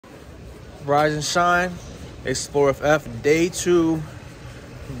Rise and shine. Explore with F day 2.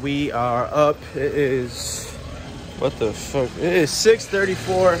 We are up. It is, what the fuck? It is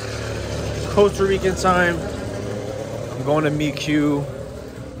 6:34 Costa Rican time. I'm going to meet Q.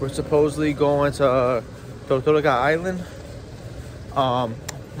 We're supposedly going to Tortuga Island.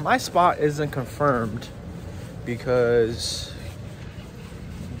 My spot isn't confirmed because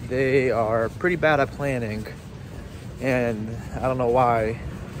they are pretty bad at planning, and I don't know why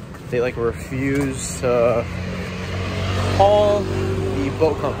they like refuse to call the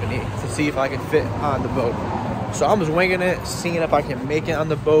boat company to see if I can fit on the boat. So I'm just winging it, seeing if I can make it on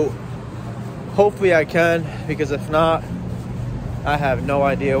the boat. Hopefully I can, because if not, I have no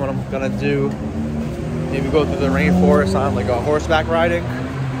idea what I'm gonna do. Maybe go through the rainforest on like a horseback riding.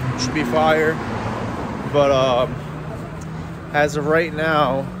 Should be fire. But as of right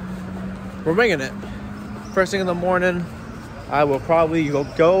now, we're winging it. First thing in the morning, I will probably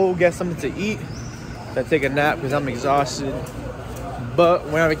go get something to eat, then take a nap because I'm exhausted. But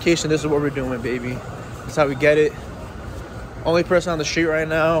when we're on vacation, this is what we're doing, baby. That's how we get it. Only person on the street right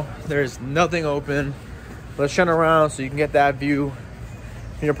now. There's nothing open. Let's turn around so you can get that view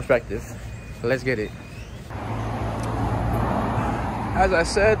from your perspective. Let's get it. As I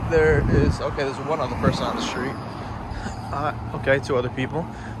said, there's one other person on the street. Okay, 2 other people.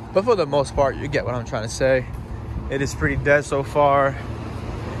 But for the most part, you get what I'm trying to say. It is pretty dead so far.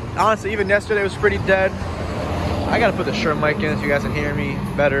 Honestly, even yesterday was pretty dead. I gotta put the shirt mic in so you guys can hear me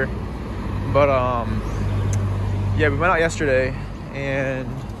better. But yeah, we went out yesterday and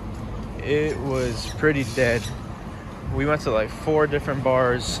it was pretty dead. We went to like 4 different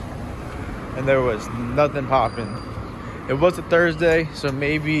bars and there was nothing popping. It was a Thursday, so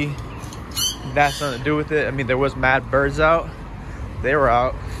maybe that's something to do with it. I mean, there was mad birds out. They were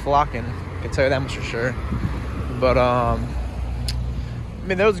out flocking, I can tell you that much for sure. But I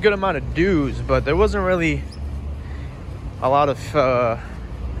mean, there was a good amount of dudes, but there wasn't really a lot of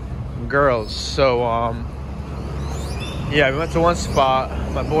girls. So yeah, we went to one spot.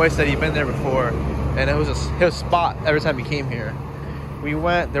 My boy said he'd been there before, and it was his spot every time he came here. We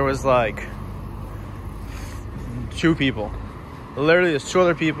went, there was like 2 people. Literally, there's 2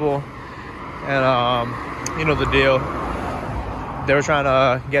 other people, and you know the deal. They were trying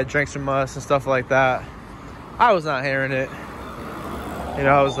to get drinks from us and stuff like that. I was not hearing it. You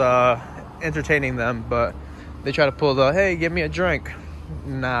know, I was entertaining them, but they tried to pull the, hey, give me a drink.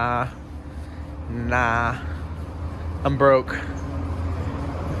 Nah. I'm broke.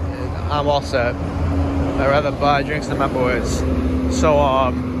 I'm all set. I'd rather buy drinks than my boys. So,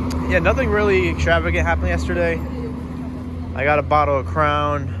 yeah, nothing really extravagant happened yesterday. I got a bottle of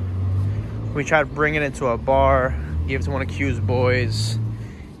Crown. We tried bringing it into a bar. Gave it to one of Q's boys.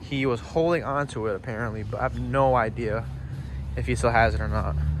 He was holding on to it apparently, but I have no idea if he still has it or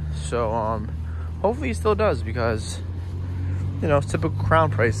not. So hopefully he still does, because you know, it's typical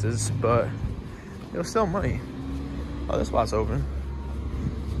Crown prices, but it was still money. Oh, this spot's open.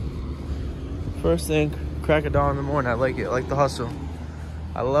 First thing, crack of dawn in the morning. I like it. I like the hustle.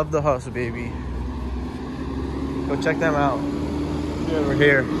 I love the hustle, baby. Go check them out. Over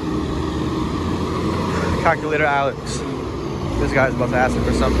here. Calculator Alex. This guy's about to ask me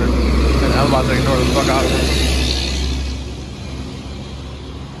for something, and I'm about to ignore the fuck out of him.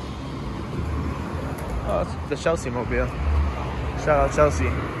 Oh, it's the Chelsea mobile. Shout out Chelsea.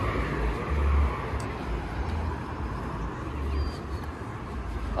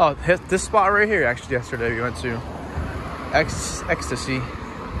 Oh, this spot right here, actually, yesterday we went to Ecstasy.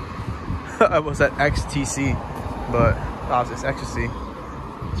 I was at XTC, but obviously it's Ecstasy.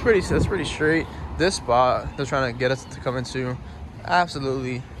 It's pretty straight. This spot they're trying to get us to come into,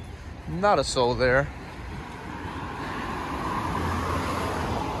 absolutely not a soul there.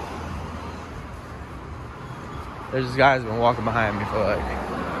 There's this guy who's been walking behind me for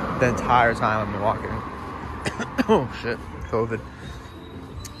like the entire time I've been walking. Oh shit, COVID.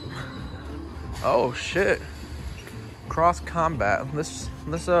 Oh shit. Cross combat. Let's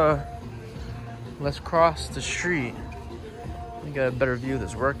cross the street and get a better view of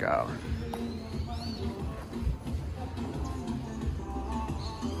this workout.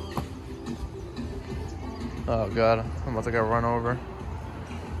 Oh god, I'm about to get run over.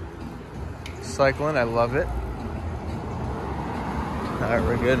 Cycling, I love it. Alright,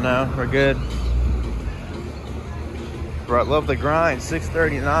 we're good now. We're good. Bro, I love the grind.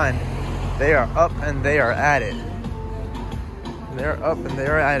 6:39. They are up and they are at it. They're up and they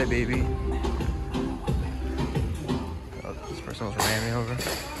are at it, baby. Oh, this person almost ran me over.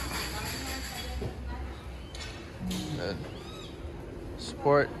 Good.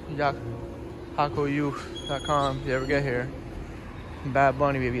 Support JacoYouth.com if you ever get here. Bad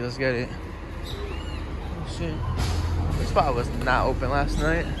Bunny, baby. Let's get it. see. This spot was not open last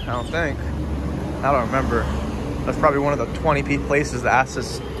night, I don't think. I don't remember. That's probably one of the 20 places that asked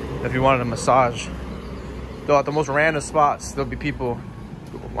us if you wanted a massage. Though at the most random spots, there'll be people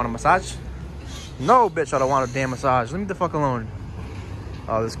who want a massage. No, bitch, I don't want a damn massage. Leave me the fuck alone.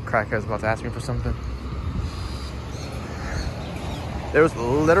 Oh, this crackhead's about to ask me for something. There was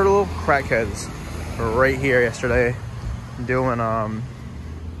literal crackheads right here yesterday doing, I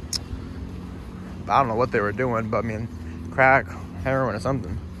don't know what they were doing, but I mean, crack, heroin or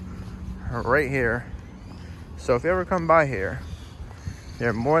something. Right here. So if you ever come by here,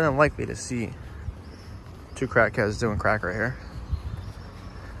 you're more than likely to see 2 crackheads doing crack right here.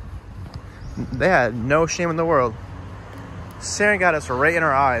 They had no shame in the world. Staring at us right in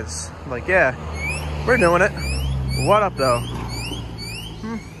our eyes. Like, yeah, we're doing it. What up, though?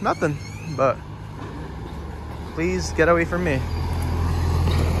 Nothing, but please get away from me.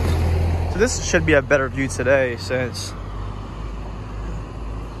 So this should be a better view today since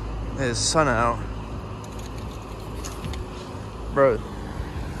there's sun out. Bro,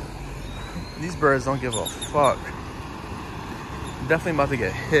 these birds don't give a fuck. Definitely about to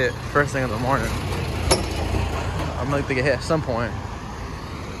get hit first thing in the morning. I'm like to get hit at some point.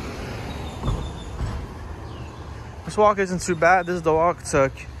 This walk isn't too bad. This is the walk to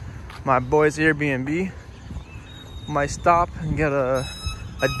my boy's Airbnb. Might stop and get a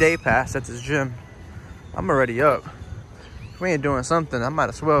day pass at this gym. I'm already up. If we ain't doing something, I might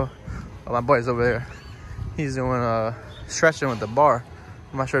as well. Oh, my boy's over there. He's doing stretching with the bar.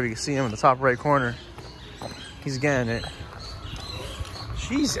 I'm not sure if you can see him in the top right corner. He's getting it.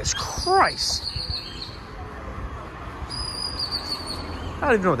 Jesus Christ. I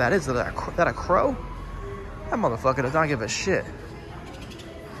don't even know what that is. Is that a crow? That motherfucker does not give a shit.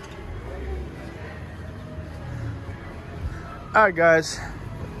 Alright guys,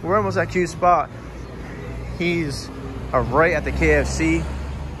 we're almost at Q spot. He's right at the KFC.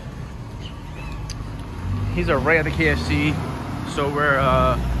 He's right at the KFC. So we're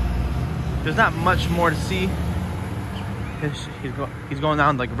there's not much more to see. He's going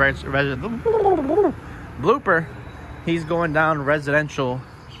down like blooper. He's going down residential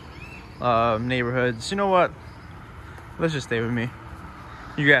neighborhoods. You know what? Let's just stay with me.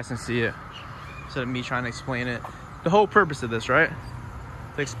 You guys can see it instead of me trying to explain it. The whole purpose of this, right?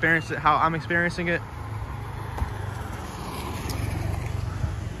 To experience it how I'm experiencing it.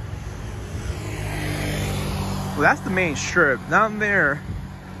 Well, that's the main strip. Down there,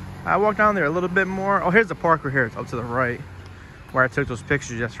 I walked down there a little bit more. Oh, here's the park right here. It's up to the right where I took those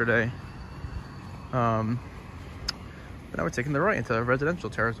pictures yesterday. But now we're taking the right into the residential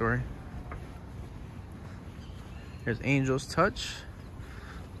territory. Here's Angel's Touch.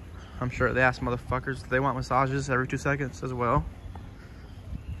 I'm sure they ask motherfuckers if they want massages every 2 seconds as well.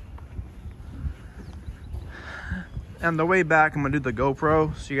 And the way back, I'm gonna do the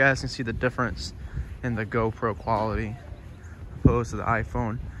GoPro so you guys can see the difference in the GoPro quality opposed to the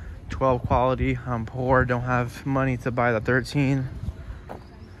iPhone 12 quality. I'm poor, don't have money to buy the 13.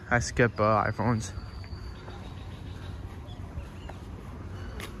 I skip iPhones.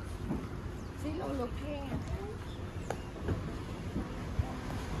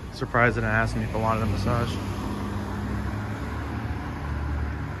 Surprised they didn't ask me if I wanted a massage.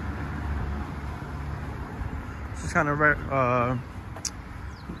 This is kind of right.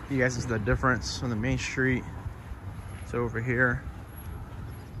 You guys see the difference on the main street. It's over here.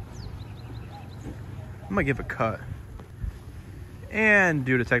 I'm gonna give a cut. And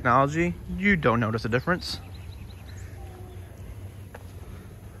due to technology, you don't notice a difference.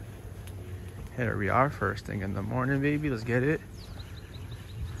 Here we are, first thing in the morning, baby. Let's get it.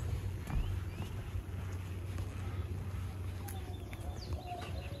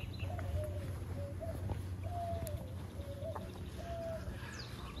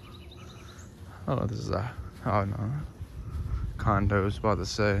 Oh, this is a, oh no, condos, about to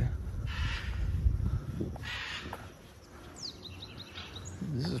say.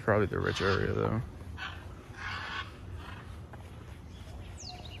 This is probably the rich area though.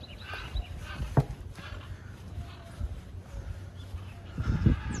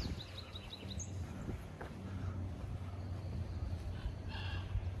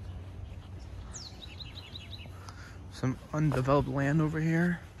 Some undeveloped land over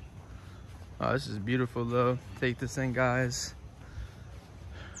here. Oh, this is beautiful though. Take this in, guys.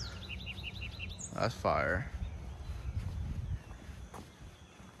 That's fire.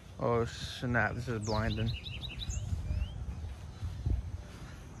 Oh snap, this is blinding.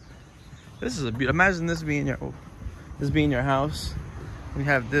 This is a beautiful, imagine this being your house. You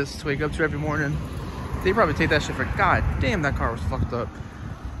have this to wake up to every morning. They probably take that shit for, god damn, that car was fucked up.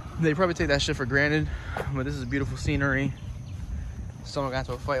 They probably take that shit for granted, but this is beautiful scenery. Someone got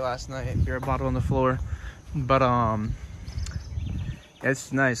into a fight last night. Beer bottle on the floor. But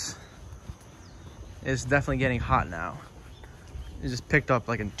it's nice. It's definitely getting hot now. It just picked up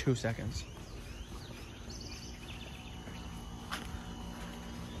like in 2 seconds.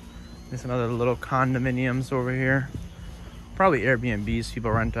 There's another little condominiums over here. Probably Airbnbs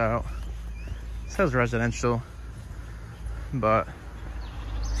people rent out. It says residential, but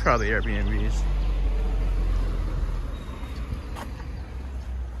it's probably Airbnbs.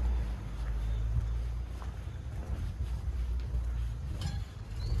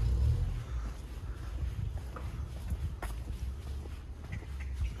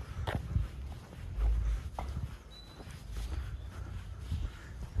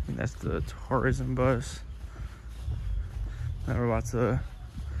 That's the tourism bus that we're about to,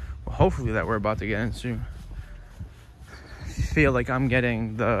 well, hopefully that we're about to get into. I feel like I'm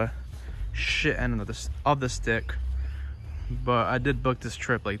getting the shit end of the stick, but I did book this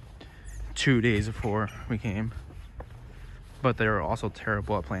trip like 2 days before we came, but they were also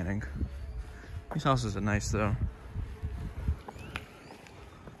terrible at planning. These houses are nice though.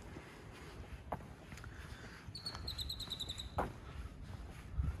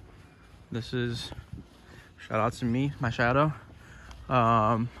 This is, shout out to me, my shadow.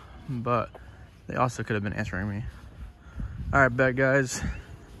 But they also could have been answering me. All right, bet guys.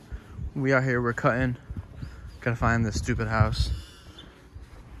 We are here, we're cutting. Gotta find this stupid house.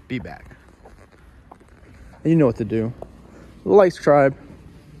 Be back. You know what to do. Like, subscribe,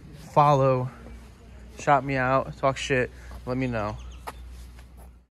 follow, shout me out, talk shit, let me know.